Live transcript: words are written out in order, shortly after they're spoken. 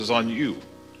is on you.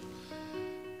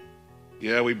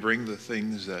 Yeah, we bring the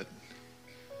things that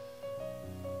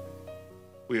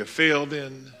we have failed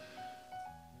in,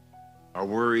 our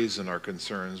worries and our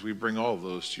concerns. We bring all of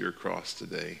those to your cross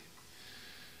today.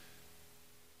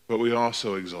 But we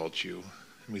also exalt you,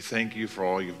 and we thank you for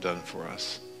all you've done for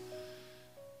us.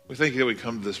 We thank you that we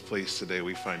come to this place today,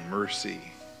 we find mercy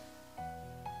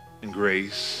and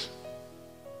grace,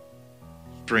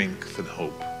 strength and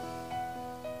hope.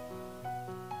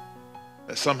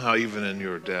 That somehow even in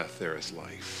your death there is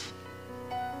life.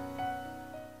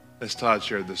 As Todd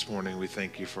shared this morning, we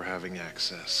thank you for having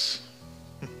access.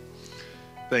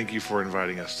 Thank you for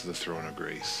inviting us to the throne of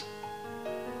grace.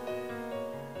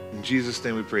 In Jesus'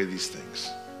 name we pray these things.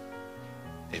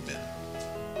 Amen.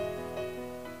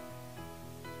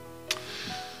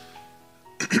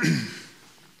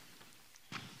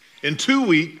 In 2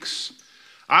 weeks,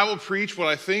 I will preach what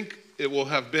I think it will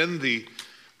have been the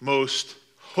most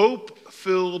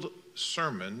hope-filled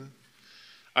sermon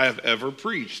I have ever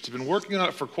preached. I've been working on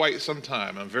it for quite some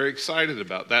time. I'm very excited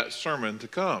about that sermon to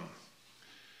come.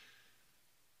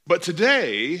 But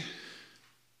today,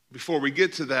 before we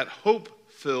get to that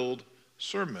hope-filled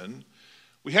sermon,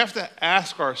 we have to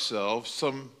ask ourselves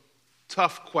some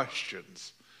tough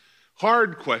questions,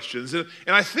 hard questions. And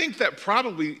I think that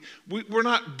probably we're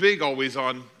not big always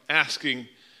on asking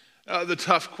the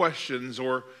tough questions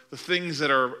or the things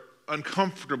that are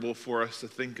uncomfortable for us to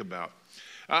think about.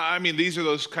 I mean, these are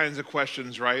those kinds of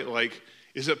questions, right? Like,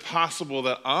 is it possible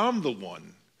that I'm the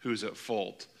one who's at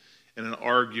fault in an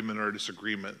argument or a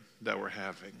disagreement that we're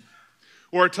having?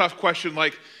 Or a tough question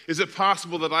like, is it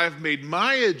possible that I've made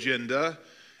my agenda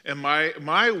and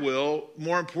my will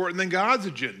more important than God's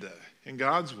agenda and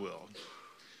God's will?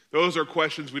 Those are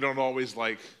questions we don't always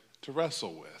like to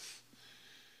wrestle with.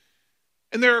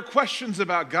 And there are questions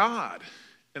about God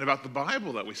and about the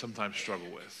Bible that we sometimes struggle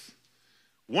with.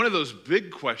 One of those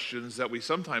big questions that we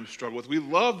sometimes struggle with, we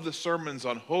love the sermons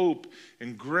on hope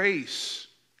and grace,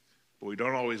 but we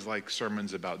don't always like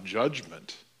sermons about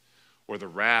judgment or the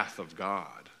wrath of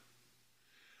God.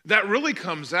 That really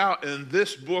comes out in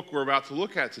this book we're about to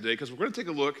look at today, because we're going to take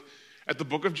a look at the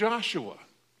book of Joshua.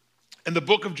 And the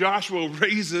book of Joshua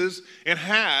raises and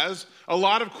has a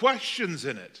lot of questions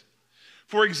in it.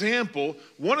 For example,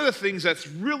 one of the things that's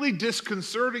really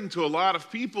disconcerting to a lot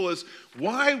of people is,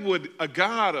 why would a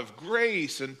God of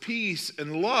grace and peace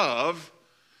and love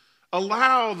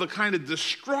allow the kind of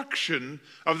destruction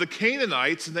of the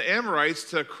Canaanites and the Amorites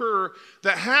to occur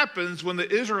that happens when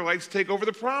the Israelites take over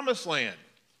the promised land?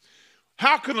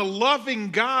 How can a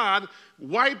loving God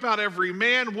wipe out every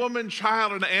man, woman,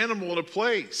 child, and animal in a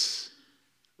place?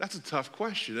 That's a tough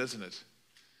question, isn't it?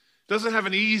 Doesn't have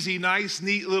an easy, nice,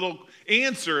 neat little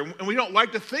answer, and we don't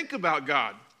like to think about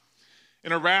God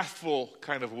in a wrathful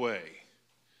kind of way.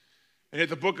 And yet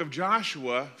the book of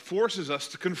Joshua forces us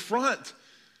to confront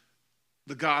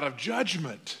the God of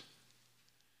judgment,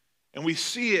 and we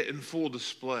see it in full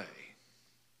display.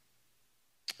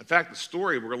 In fact, the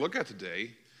story we're going to look at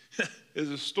today is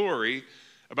a story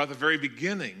about the very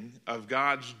beginning of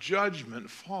God's judgment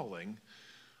falling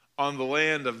on the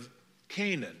land of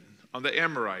Canaan, on the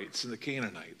Amorites and the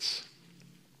Canaanites.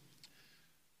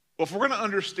 Well, if we're going to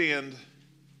understand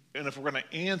and if we're going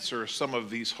to answer some of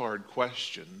these hard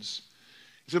questions,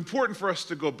 it's important for us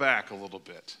to go back a little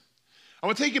bit. I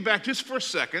want to take you back just for a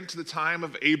second to the time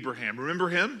of Abraham. Remember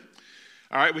him?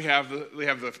 All right, we have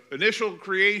the initial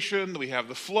creation, we have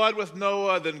the flood with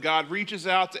Noah, then God reaches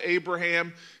out to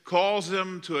Abraham, calls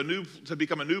him to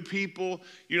become a new people.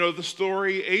 You know the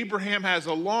story. Abraham has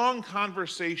a long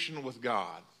conversation with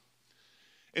God.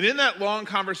 And in that long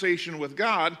conversation with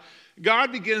God,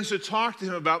 God begins to talk to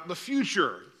him about the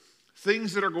future,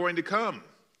 things that are going to come.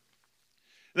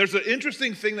 There's an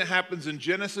interesting thing that happens in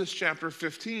Genesis chapter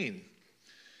 15.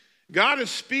 God is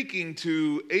speaking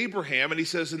to Abraham, and he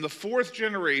says, in the 4th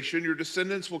generation, your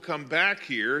descendants will come back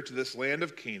here to this land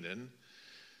of Canaan.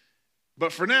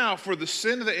 But for now, for the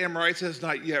sin of the Amorites has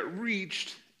not yet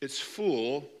reached its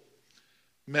full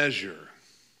measure.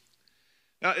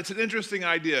 Now, it's an interesting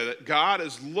idea that God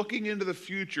is looking into the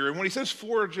future. And when he says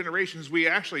 4 generations, we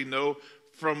actually know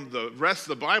from the rest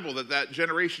of the Bible that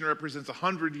generation represents a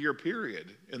 100-year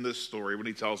period in this story when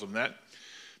he tells them that.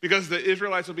 Because the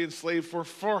Israelites will be enslaved for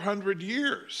 400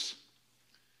 years.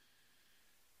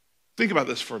 Think about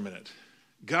this for a minute.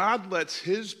 God lets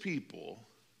his people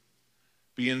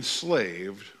be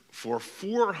enslaved for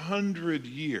 400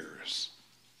 years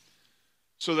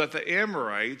so that the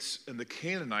Amorites and the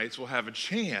Canaanites will have a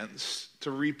chance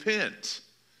to repent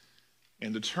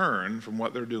and to turn from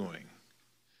what they're doing.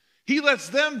 He lets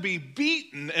them be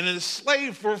beaten and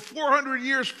enslaved for 400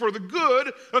 years for the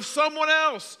good of someone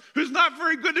else who's not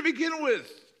very good to begin with.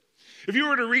 If you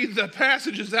were to read the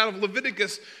passages out of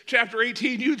Leviticus chapter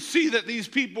 18, you'd see that these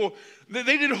people,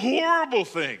 they did horrible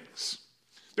things.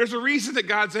 There's a reason that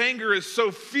God's anger is so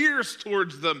fierce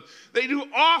towards them. They do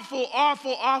awful,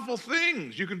 awful, awful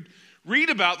things. You can read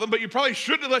about them, but you probably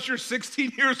shouldn't unless you're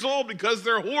 16 years old because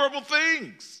they're horrible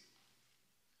things.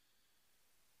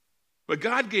 But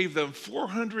God gave them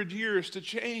 400 years to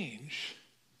change.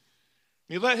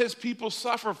 He let his people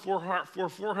suffer for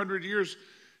 400 years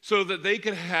so that they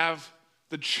could have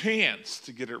the chance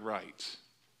to get it right,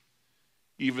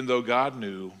 even though God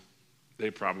knew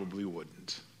they probably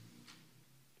wouldn't.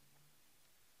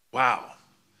 Wow.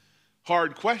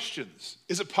 Hard questions.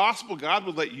 Is it possible God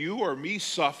would let you or me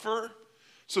suffer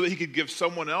so that he could give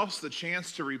someone else the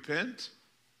chance to repent?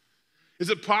 Is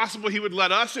it possible he would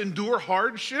let us endure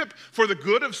hardship for the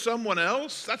good of someone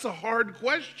else? That's a hard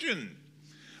question.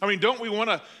 I mean, don't we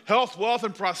want a health, wealth,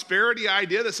 and prosperity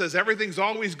idea that says everything's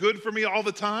always good for me all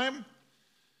the time?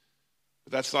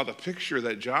 But that's not the picture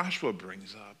that Joshua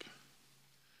brings up.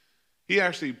 He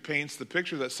actually paints the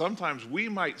picture that sometimes we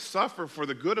might suffer for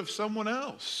the good of someone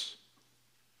else.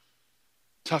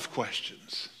 Tough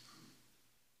questions.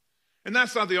 And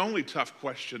that's not the only tough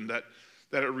question that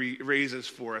it raises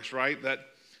for us, right?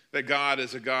 That God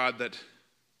is a God that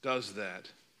does that.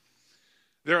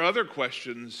 There are other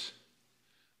questions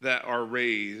that are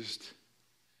raised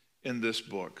in this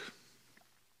book.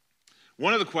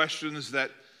 One of the questions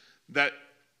that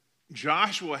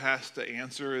Joshua has to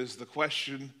answer is the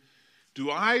question,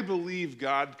 do I believe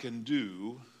God can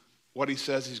do what he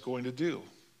says he's going to do?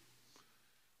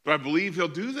 Do I believe he'll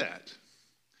do that?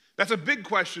 That's a big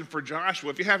question for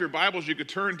Joshua. If you have your Bibles, you could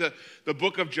turn to the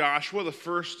book of Joshua, the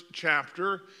first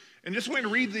chapter, and just going to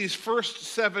read these first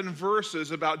 7 verses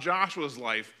about Joshua's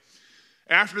life.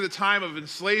 After the time of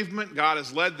enslavement, God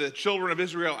has led the children of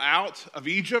Israel out of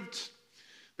Egypt.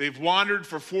 They've wandered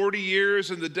for 40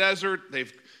 years in the desert.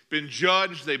 They've been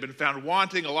judged. They've been found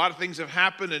wanting. A lot of things have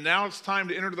happened, and now it's time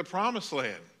to enter the promised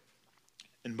land.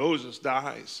 And Moses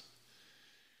dies.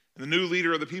 And the new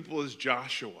leader of the people is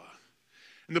Joshua.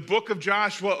 And the book of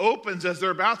Joshua opens as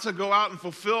they're about to go out and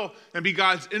fulfill and be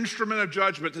God's instrument of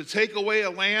judgment to take away a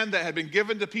land that had been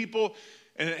given to people,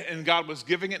 and God was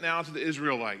giving it now to the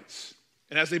Israelites.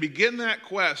 And as they begin that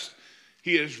quest,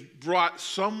 he has brought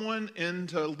someone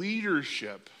into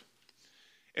leadership.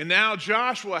 And now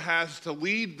Joshua has to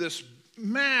lead this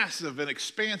massive and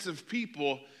expansive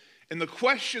people. And the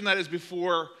question that is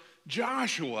before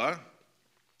Joshua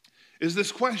is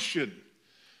this question: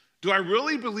 do I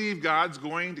really believe God's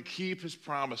going to keep his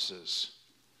promises?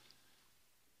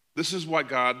 This is what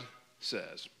God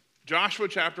says. Joshua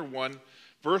chapter 1,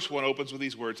 verse 1 opens with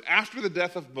these words. After the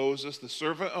death of Moses, the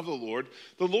servant of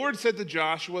the Lord said to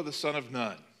Joshua, the son of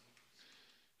Nun,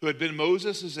 who had been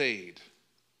Moses' aide,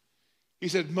 he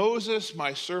said, Moses,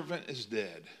 my servant, is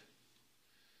dead.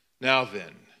 Now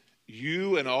then,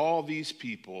 you and all these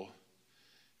people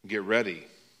get ready.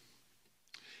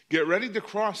 Get ready to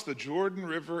cross the Jordan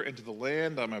River into the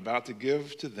land I'm about to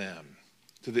give to them,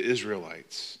 to the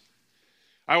Israelites.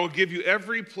 I will give you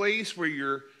every place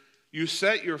where you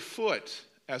set your foot,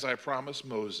 as I promised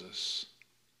Moses.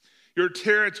 Your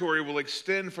territory will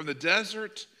extend from the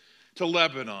desert to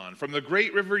Lebanon, from the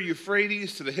great river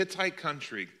Euphrates to the Hittite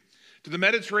country, to the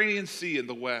Mediterranean Sea in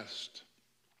the west.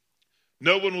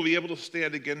 No one will be able to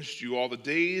stand against you all the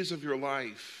days of your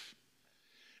life.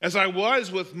 As I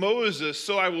was with Moses,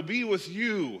 so I will be with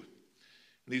you.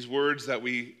 These words that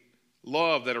we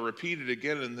love that are repeated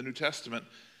again in the New Testament.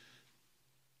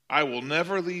 I will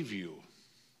never leave you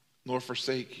nor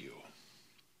forsake you.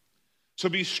 So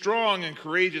be strong and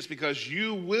courageous, because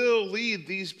you will lead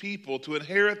these people to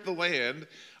inherit the land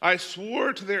I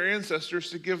swore to their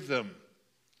ancestors to give them.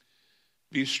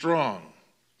 Be strong,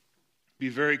 be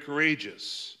very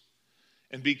courageous,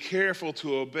 and be careful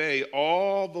to obey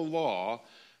all the law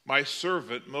my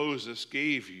servant Moses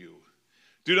gave you.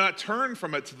 Do not turn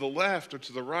from it to the left or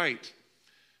to the right,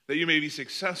 that you may be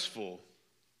successful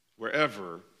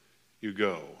wherever you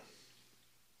go.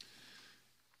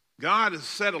 God has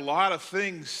said a lot of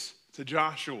things to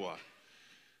Joshua.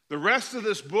 The rest of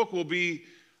this book will be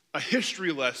a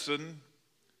history lesson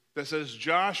that says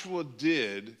Joshua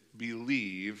did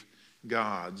believe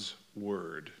God's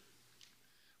word.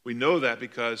 We know that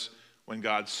because when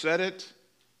God said it,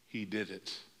 he did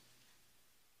it.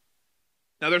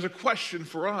 Now there's a question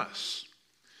for us.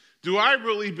 Do I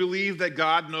really believe that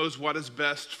God knows what is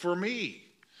best for me?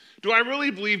 Do I really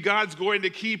believe God's going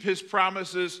to keep his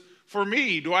promises for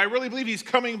me? Do I really believe he's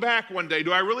coming back one day?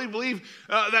 Do I really believe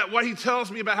that what he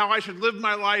tells me about how I should live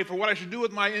my life or what I should do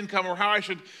with my income or how I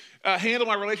should handle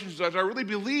my relationships, do I really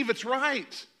believe it's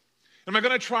right? Am I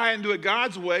going to try and do it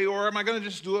God's way, or am I going to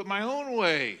just do it my own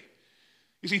way?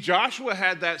 You see, Joshua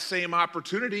had that same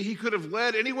opportunity. He could have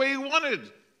led any way he wanted.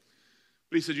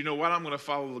 But he said, you know what? I'm going to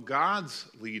follow God's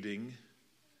leading,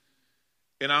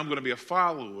 and I'm going to be a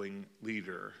following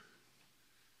leader.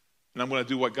 And I'm going to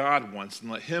do what God wants and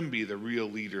let him be the real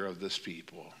leader of this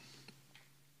people.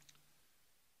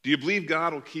 Do you believe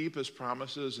God will keep his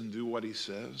promises and do what he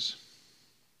says?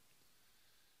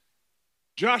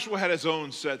 Joshua had his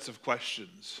own sets of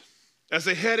questions. As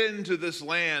they head into this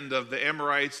land of the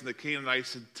Amorites and the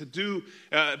Canaanites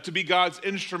to be God's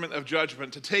instrument of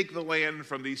judgment, to take the land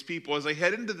from these people, as they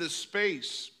head into this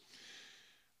space,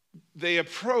 they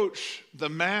approach the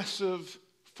massive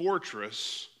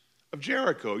fortress of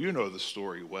Jericho. You know the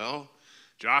story well.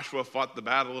 Joshua fought the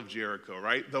Battle of Jericho,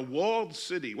 right? The walled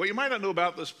city. What you might not know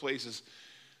about this place is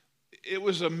it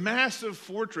was a massive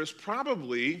fortress,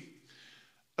 probably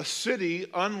a city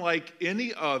unlike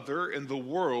any other in the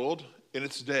world in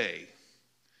its day.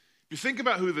 If you think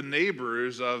about who the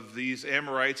neighbors of these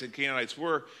Amorites and Canaanites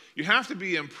were, you have to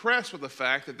be impressed with the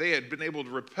fact that they had been able to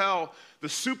repel the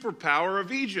superpower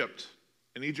of Egypt.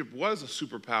 And Egypt was a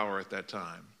superpower at that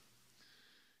time.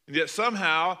 And yet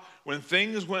somehow, when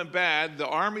things went bad, the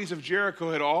armies of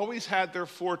Jericho had always had their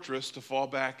fortress to fall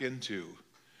back into.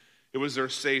 It was their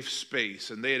safe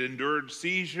space. And they had endured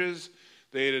sieges,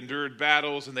 they had endured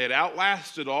battles, and they had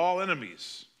outlasted all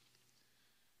enemies.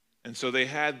 And so they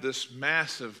had this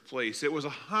massive place. It was a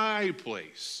high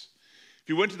place. If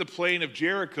you went to the plain of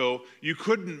Jericho, you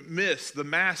couldn't miss the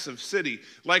massive city.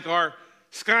 Like our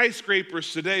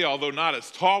skyscrapers today, although not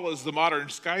as tall as the modern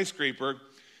skyscraper,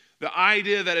 the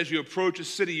idea that as you approach a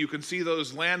city, you can see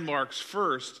those landmarks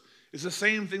first is the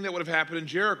same thing that would have happened in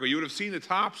Jericho. You would have seen the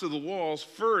tops of the walls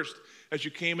first as you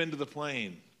came into the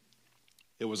plain.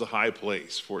 It was a high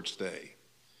place for its day.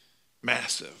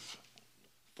 Massive,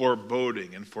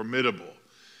 foreboding, and formidable.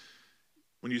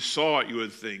 When you saw it, you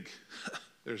would think,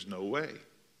 there's no way.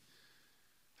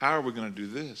 How are we going to do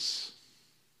this?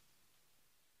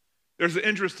 There's an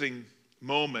interesting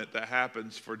moment that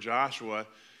happens for Joshua.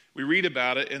 We read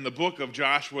about it in the book of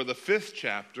Joshua, the 5th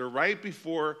chapter, right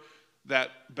before that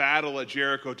battle at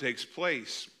Jericho takes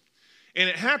place. And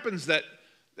it happens that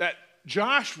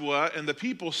Joshua and the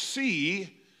people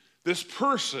see this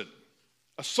person,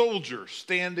 a soldier,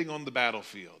 standing on the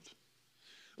battlefield.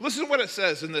 Listen to what it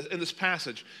says in this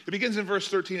passage. It begins in verse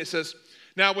 13. It says,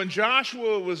 "Now when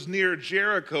Joshua was near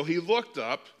Jericho, he looked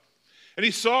up, and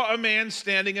he saw a man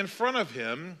standing in front of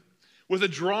him with a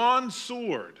drawn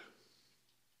sword.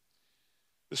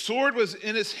 The sword was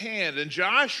in his hand, and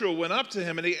Joshua went up to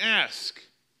him and he asked,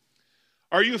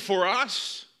 'Are you for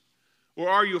us, or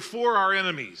are you for our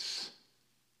enemies?'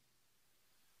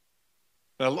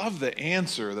 And I love the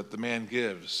answer that the man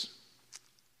gives.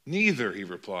 'Neither,' he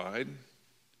replied,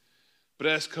 'but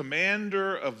as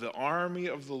commander of the army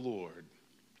of the Lord,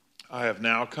 I have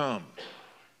now come.'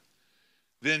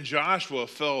 Then Joshua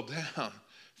fell down,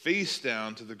 face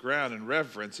down to the ground in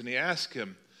reverence, and he asked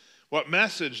him, 'What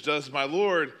message does my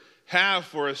Lord have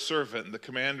for his servant?' And the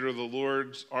commander of the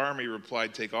Lord's army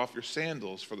replied, 'Take off your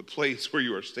sandals, for the place where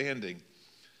you are standing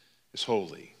is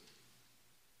holy.'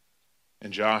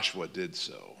 And Joshua did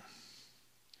so."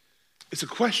 It's a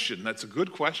question. That's a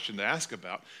good question to ask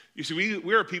about. You see,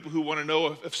 we are people who want to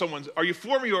know if someone's, are you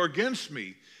for me or against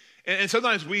me? And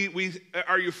sometimes we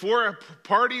are you for a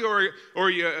party or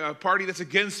are you a party that's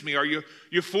against me? Are you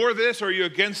for this or are you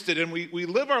against it? And we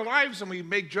live our lives and we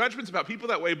make judgments about people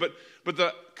that way. But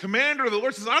the commander of the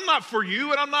Lord says, "I'm not for you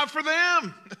and I'm not for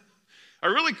them." I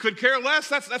really could care less.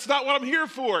 That's not what I'm here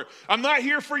for. I'm not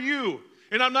here for you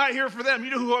and I'm not here for them.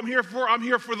 You know who I'm here for? I'm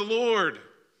here for the Lord.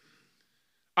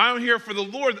 I'm here for the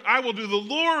Lord. I will do the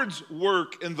Lord's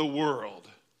work in the world.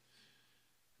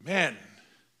 Man,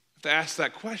 to ask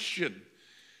that question.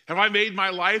 Have I made my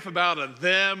life about a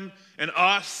them and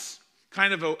us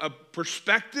kind of a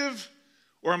perspective?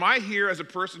 Or am I here as a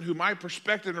person who my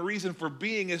perspective and reason for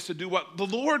being is to do what the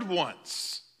Lord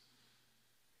wants?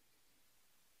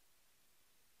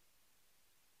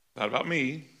 Not about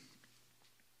me.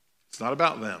 It's not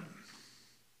about them.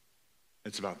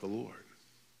 It's about the Lord.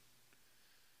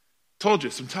 Told you,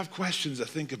 some tough questions to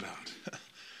think about.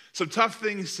 Some tough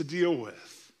things to deal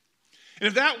with. And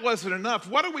if that wasn't enough,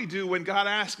 what do we do when God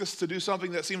asks us to do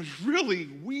something that seems really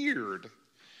weird?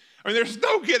 I mean, there's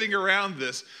no getting around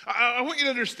this. I want you to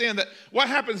understand that what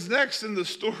happens next in the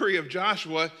story of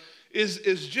Joshua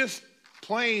is just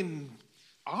plain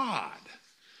odd,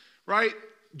 right?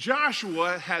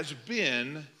 Joshua has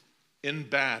been in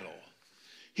battle.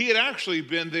 He had actually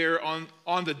been there on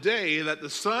the day that the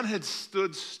sun had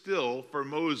stood still for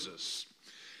Moses.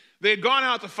 They had gone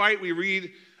out to fight. We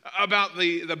read about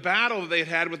the battle that they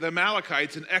had with the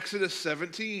Amalekites in Exodus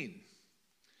 17.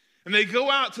 And they go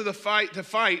out to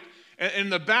fight, and in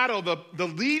the battle, the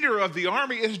leader of the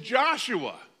army is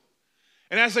Joshua.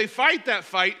 And as they fight that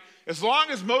fight, as long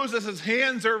as Moses'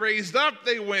 hands are raised up,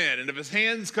 they win. And if his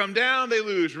hands come down, they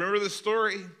lose. Remember this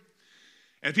story?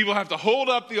 And people have to hold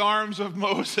up the arms of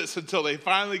Moses until they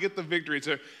finally get the victory. It's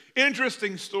an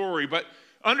interesting story, but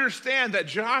understand that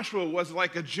Joshua was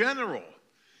like a general.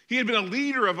 He had been a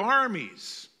leader of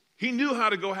armies. He knew how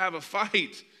to go have a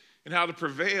fight and how to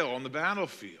prevail on the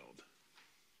battlefield.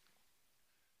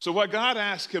 So what God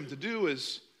asked him to do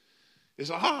is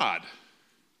odd.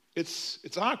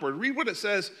 It's awkward. Read what it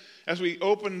says as we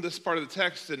open this part of the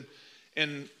text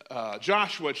in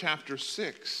Joshua chapter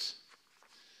 6.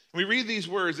 We read these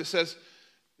words. It says,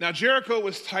 "Now Jericho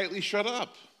was tightly shut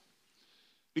up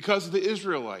because of the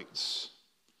Israelites,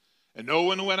 and no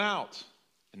one went out,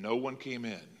 and no one came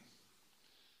in.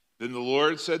 Then the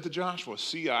Lord said to Joshua,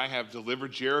 'See, I have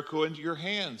delivered Jericho into your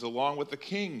hands, along with the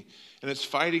king and its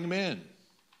fighting men.'"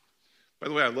 By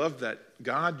the way, I love that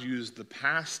God used the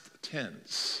past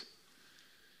tense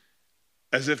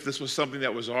as if this was something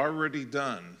that was already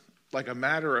done, like a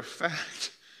matter of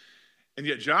fact. And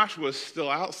yet Joshua is still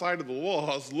outside of the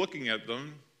walls looking at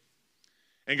them.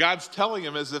 And God's telling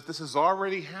him as if this has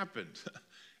already happened.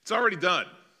 It's already done.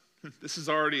 This is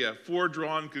already a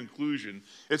foredrawn conclusion.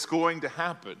 It's going to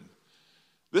happen.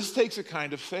 This takes a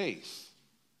kind of faith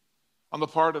on the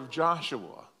part of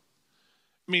Joshua.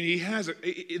 I mean,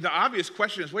 the obvious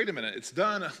question is, wait a minute, it's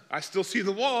done. I still see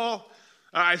the wall.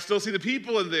 I still see the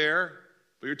people in there.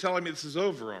 But you're telling me this is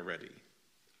over already.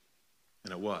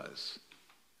 And it was.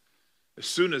 As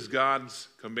soon as God's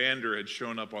commander had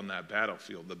shown up on that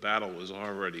battlefield, the battle was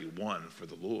already won for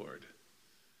the Lord.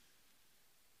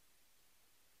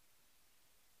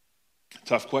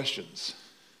 Tough questions.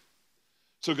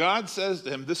 So God says to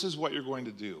him, this is what you're going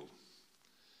to do.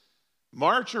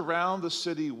 March around the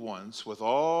city once with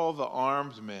all the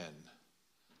armed men.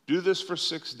 Do this for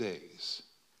 6 days.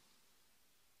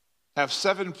 Have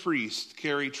 7 priests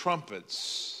carry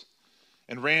trumpets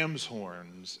and ram's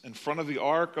horns in front of the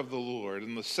ark of the Lord.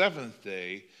 And the 7th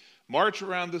day, march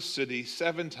around the city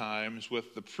 7 times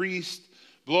with the priest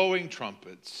blowing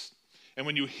trumpets. And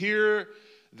when you hear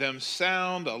them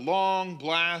sound a long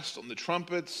blast on the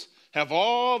trumpets, have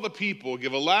all the people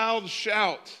give a loud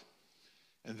shout.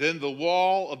 And then the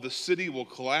wall of the city will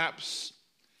collapse,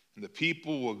 and the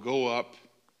people will go up,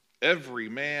 every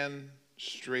man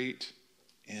straight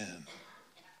in.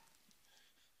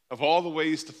 Of all the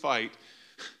ways to fight,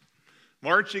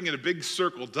 marching in a big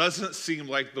circle doesn't seem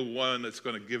like the one that's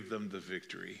going to give them the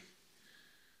victory.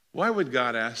 Why would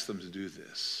God ask them to do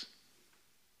this?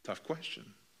 Tough question.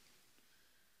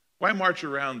 Why march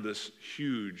around this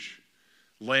huge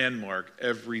landmark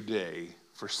every day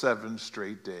for 7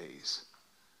 straight days?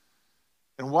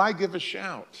 And why give a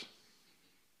shout?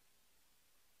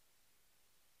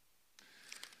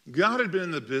 God had been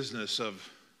in the business of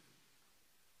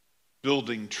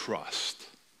building trust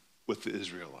with the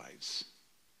Israelites.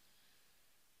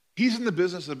 He's in the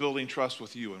business of building trust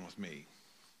with you and with me.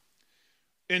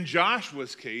 In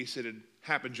Joshua's case, it had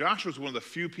happened. Joshua was one of the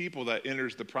few people that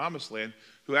enters the promised land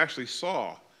who actually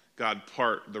saw God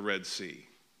part the Red Sea.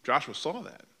 Joshua saw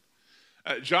that.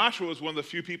 Joshua was one of the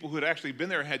few people who had actually been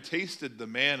there and had tasted the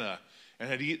manna and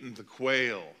had eaten the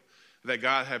quail that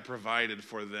God had provided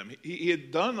for them. He had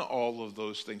done all of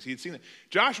those things. He had seen it.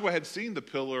 Joshua had seen the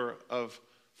pillar of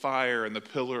fire and the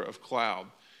pillar of cloud.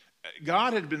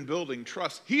 God had been building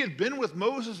trust. He had been with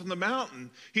Moses on the mountain.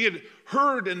 He had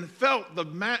heard and felt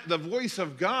the voice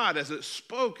of God as it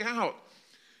spoke out.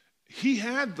 He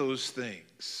had those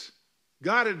things.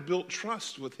 God had built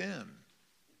trust with him.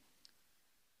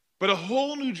 But a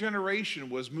whole new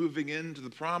generation was moving into the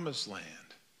promised land.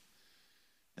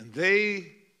 And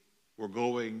they were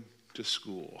going to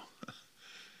school.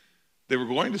 They were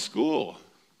going to school.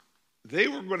 They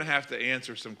were going to have to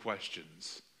answer some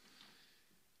questions.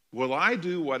 Will I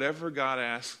do whatever God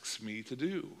asks me to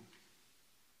do?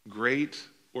 Great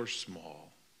or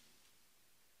small?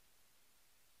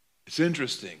 It's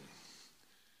interesting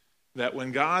that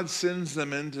when God sends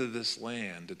them into this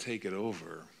land to take it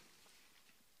over,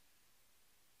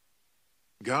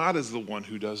 God is the one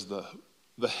who does the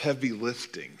heavy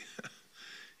lifting.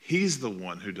 He's the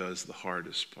one who does the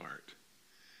hardest part.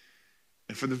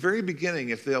 And from the very beginning,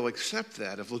 if they'll accept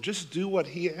that, if they'll just do what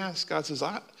he asks, God says,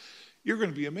 you're going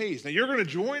to be amazed. Now, you're going to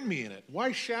join me in it.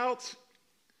 Why shout?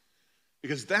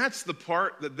 because that's the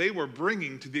part that they were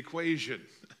bringing to the equation.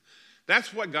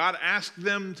 That's what God asked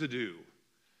them to do.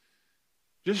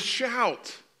 Just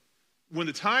shout. When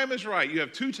the time is right, you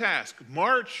have two tasks: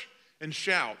 march and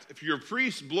shout. If you're a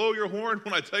priest, blow your horn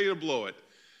when I tell you to blow it.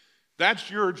 That's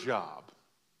your job.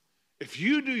 If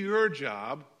you do your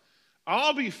job,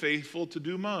 I'll be faithful to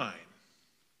do mine.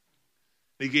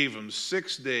 He gave them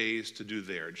 6 days to do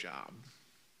their job.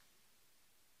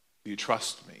 Do you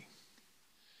trust me?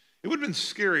 It would have been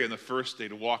scary on the first day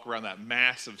to walk around that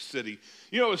massive city.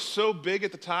 You know, it was so big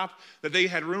at the top that they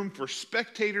had room for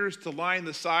spectators to line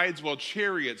the sides while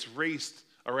chariots raced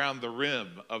around the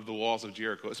rim of the walls of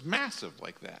Jericho. It's massive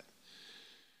like that.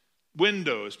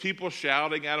 Windows, people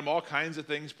shouting at them, all kinds of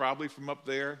things probably from up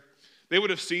there. They would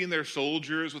have seen their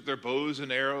soldiers with their bows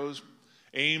and arrows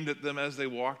aimed at them as they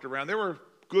walked around. There were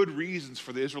good reasons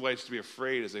for the Israelites to be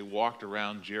afraid as they walked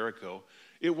around Jericho.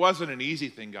 It wasn't an easy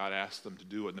thing God asked them to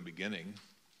do in the beginning.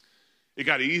 It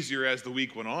got easier as the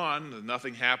week went on.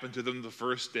 Nothing happened to them the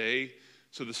first day.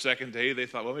 So the second day, they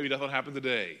thought, well, maybe nothing happened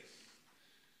today.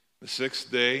 The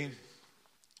sixth day,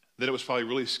 then it was probably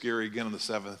really scary again on the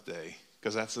seventh day,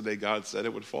 because that's the day God said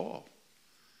it would fall.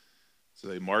 So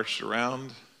they marched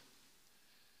around,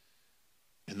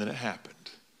 and then it happened.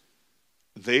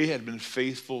 They had been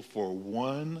faithful for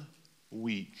 1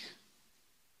 week,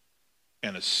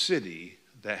 and a city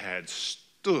that had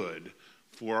stood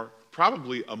for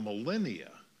probably a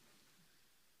millennia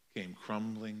came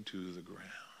crumbling to the ground.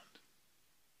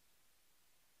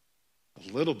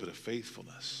 A little bit of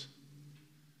faithfulness,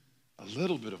 a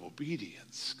little bit of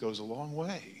obedience goes a long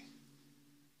way.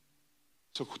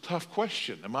 So, tough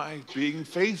question. Am I being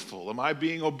faithful? Am I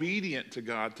being obedient to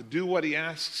God to do what he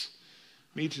asks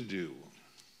me to do?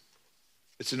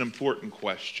 It's an important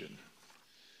question.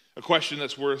 A question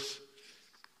that's worth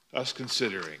us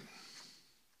considering.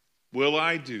 Will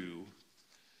I do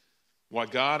what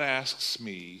God asks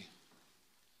me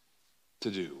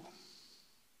to do?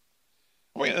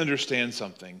 I want you to understand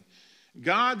something.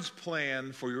 God's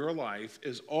plan for your life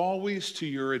is always to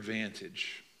your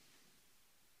advantage.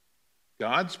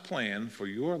 God's plan for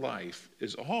your life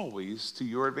is always to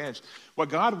your advantage. What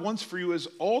God wants for you is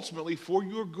ultimately for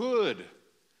your good.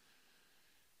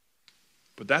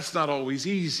 But that's not always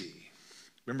easy.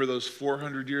 Remember those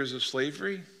 400 years of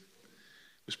slavery?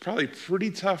 It was probably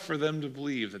pretty tough for them to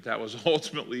believe that that was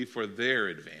ultimately for their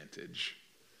advantage.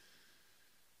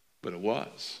 But it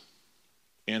was.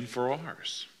 And for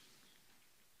ours.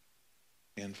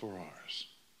 And for ours.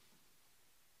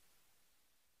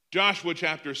 Joshua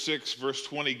chapter 6, verse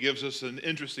 20 gives us an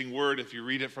interesting word if you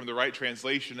read it from the right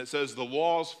translation. It says, the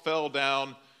walls fell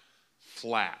down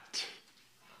flat.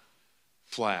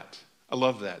 Flat. I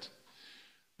love that.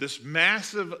 This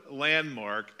massive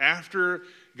landmark, after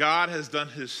God has done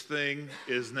his thing,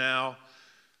 is now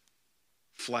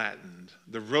flattened.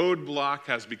 The roadblock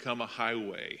has become a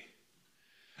highway.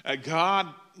 God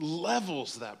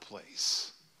levels that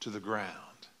place to the ground.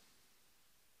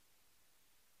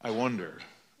 I wonder,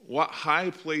 what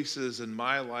high places in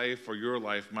my life or your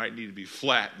life might need to be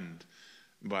flattened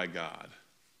by God?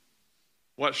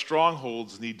 What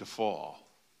strongholds need to fall?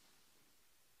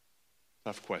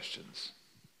 Tough questions.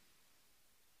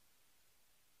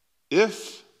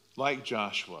 If, like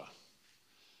Joshua,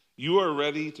 you are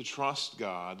ready to trust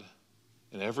God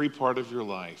in every part of your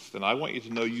life, then I want you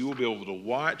to know you will be able to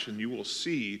watch and you will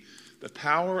see the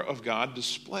power of God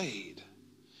displayed.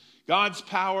 God's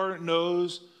power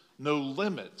knows no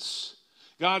limits.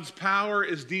 God's power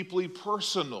is deeply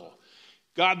personal.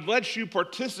 God lets you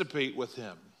participate with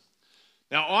him.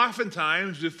 Now,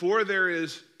 oftentimes, before there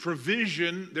is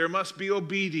provision, there must be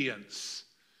obedience.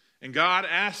 And God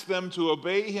asks them to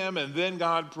obey him, and then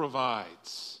God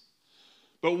provides.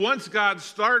 But once God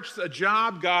starts a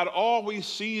job, God always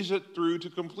sees it through to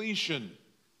completion.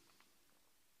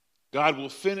 God will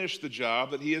finish the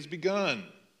job that he has begun.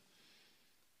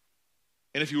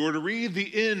 And if you were to read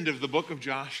the end of the book of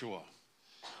Joshua,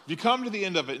 if you come to the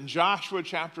end of it in Joshua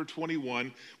chapter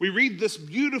 21, we read this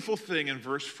beautiful thing in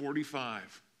verse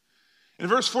 45. In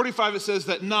verse 45 it says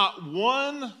that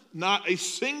not a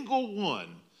single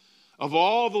one of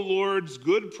all the Lord's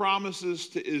good promises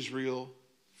to Israel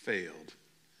failed.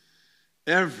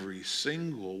 Every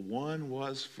single one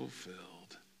was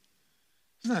fulfilled.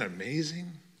 Isn't that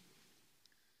amazing?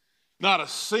 Not a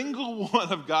single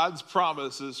one of God's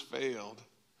promises failed.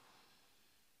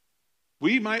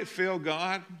 We might fail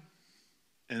God,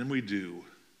 and we do.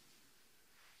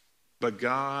 But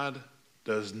God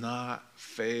does not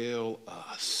fail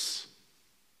us.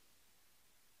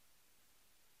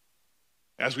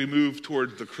 As we move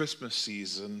toward the Christmas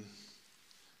season,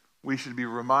 we should be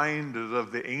reminded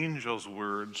of the angel's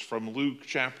words from Luke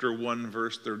chapter 1,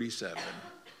 verse 37.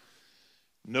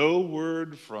 No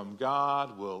word from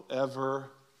God will ever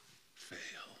fail.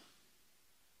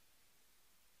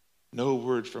 No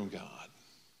word from God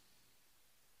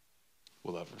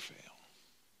will ever fail.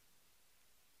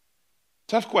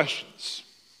 Tough questions.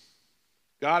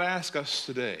 God asks us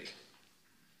today,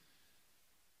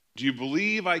 do you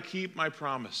believe I keep my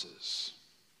promises?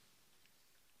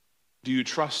 Do you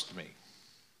trust me?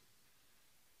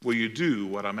 Will you do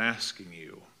what I'm asking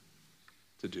you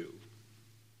to do?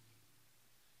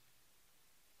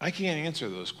 I can't answer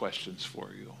those questions for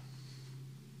you.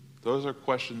 Those are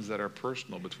questions that are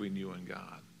personal between you and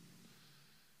God.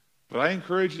 But I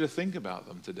encourage you to think about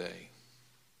them today.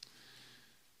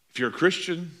 If you're a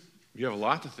Christian, you have a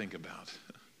lot to think about.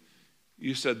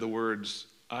 You said the words,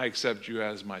 I accept you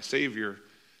as my Savior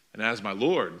and as my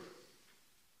Lord,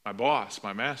 my boss,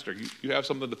 my master. You have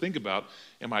something to think about.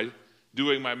 Am I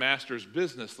doing my master's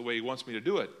business the way he wants me to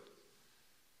do it?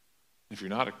 If you're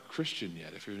not a Christian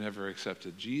yet, if you've never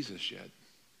accepted Jesus yet,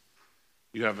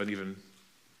 you have an even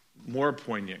more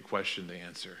poignant question to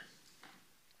answer.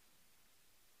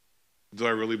 Do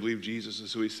I really believe Jesus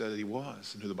is who he said he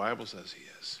was and who the Bible says he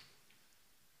is?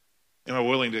 Am I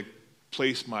willing to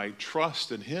place my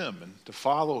trust in him and to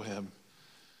follow him,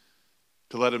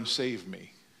 to let him save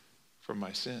me from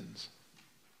my sins?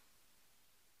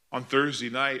 On Thursday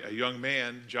night, a young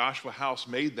man, Joshua House,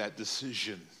 made that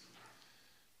decision,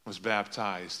 was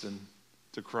baptized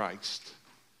into Christ.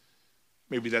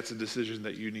 Maybe that's a decision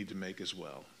that you need to make as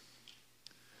well.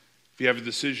 If you have a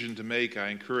decision to make, I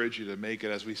encourage you to make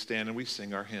it as we stand and we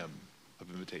sing our hymn of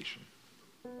invitation.